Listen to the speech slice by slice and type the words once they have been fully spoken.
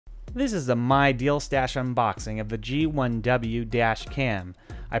This is a My Deal Stash unboxing of the G1W Dash Cam.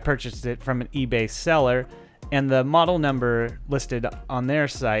 I purchased it from an eBay seller, and the model number listed on their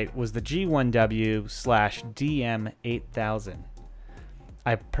site was the G1W/DM8000.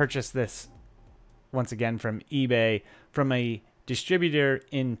 I purchased this once again from eBay from a distributor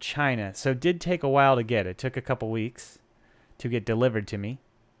in China, so it did take a while to get. It took a couple weeks to get delivered to me.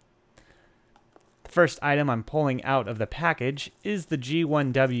 The first item I'm pulling out of the package is the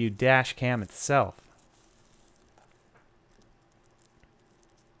G1W Dash Cam itself.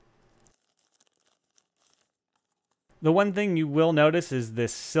 The one thing you will notice is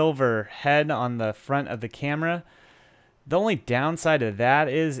this silver head on the front of the camera. The only downside of that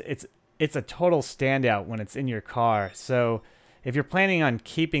is it's a total standout when it's in your car. So if you're planning on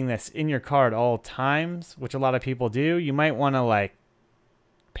keeping this in your car at all times, which a lot of people do, you might want to like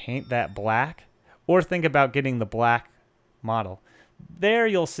paint that black or think about getting the black model. There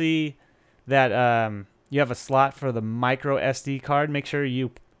you'll see that you have a slot for the micro SD card. Make sure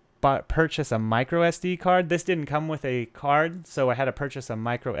you purchase a micro SD card. This didn't come with a card, so I had to purchase a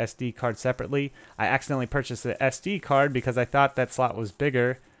micro SD card separately. I accidentally purchased the SD card because I thought that slot was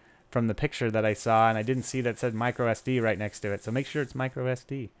bigger from the picture that I saw, and I didn't see that said micro SD right next to it, so make sure it's micro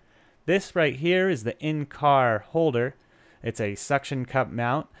SD. This right here is the in-car holder. It's a suction cup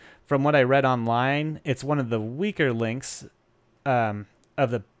mount. From what I read online, it's one of the weaker links of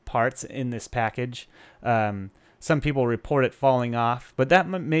the parts in this package. Some people report it falling off, but that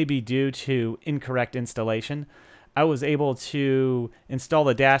may be due to incorrect installation. I was able to install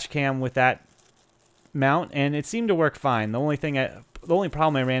the dash cam with that mount, and it seemed to work fine. The only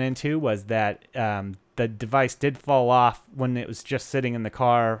problem I ran into was that the device did fall off when it was just sitting in the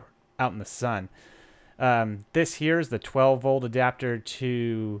car out in the sun. This here is the 12-volt adapter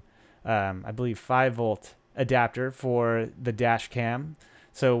to, I believe, 5-volt adapter for the dash cam.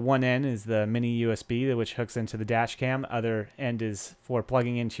 So one end is the mini USB, which hooks into the dash cam. Other end is for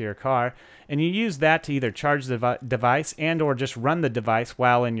plugging into your car. And you use that to either charge the device and or just run the device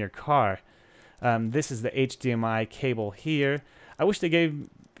while in your car. This is the HDMI cable here. I wish they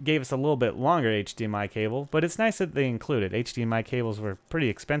gave us a little bit longer HDMI cable, but it's nice that they included. HDMI cables were pretty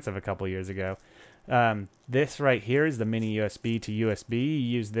expensive a couple years ago. This right here is the mini USB to USB. You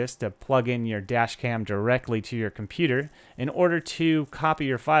use this to plug in your dash cam directly to your computer in order to copy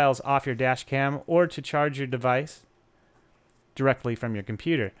your files off your dash cam or to charge your device directly from your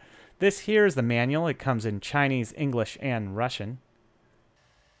computer. This here is the manual. It comes in Chinese, English, and Russian.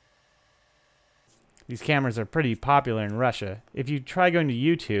 These cameras are pretty popular in Russia. If you try going to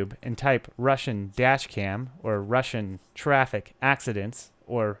YouTube and type Russian dash cam or Russian traffic accidents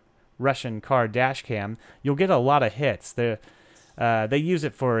or Russian car dash cam, you'll get a lot of hits. They use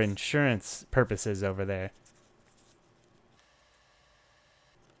it for insurance purposes over there.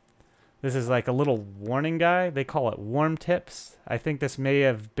 This is like a little warning guy. They call it warm tips. I think this may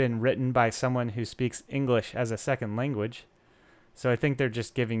have been written by someone who speaks English as a second language. So I think they're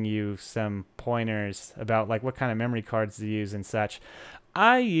just giving you some pointers about like what kind of memory cards to use and such.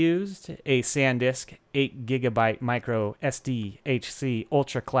 I used a SanDisk 8GB micro SDHC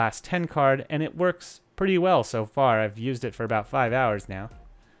Ultra Class 10 card, and it works pretty well so far. I've used it for about 5 hours now.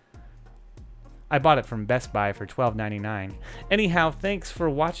 I bought it from Best Buy for $12.99. Anyhow, thanks for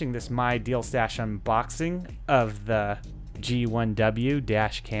watching this My Deal Stash unboxing of the G1W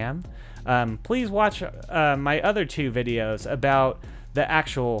Dash Cam. Please watch my other two videos about the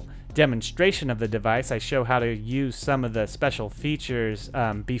actual demonstration of the device. I show how to use some of the special features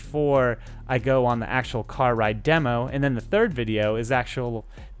before I go on the actual car ride demo, and then the third video is actual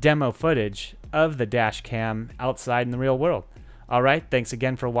demo footage of the dash cam outside in the real world. Alright, thanks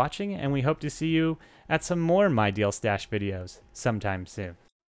again for watching, and we hope to see you at some more My Deal Stash videos sometime soon.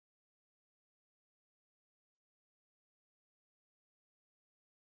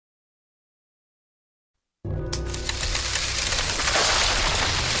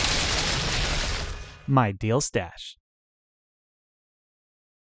 My Deal Stash.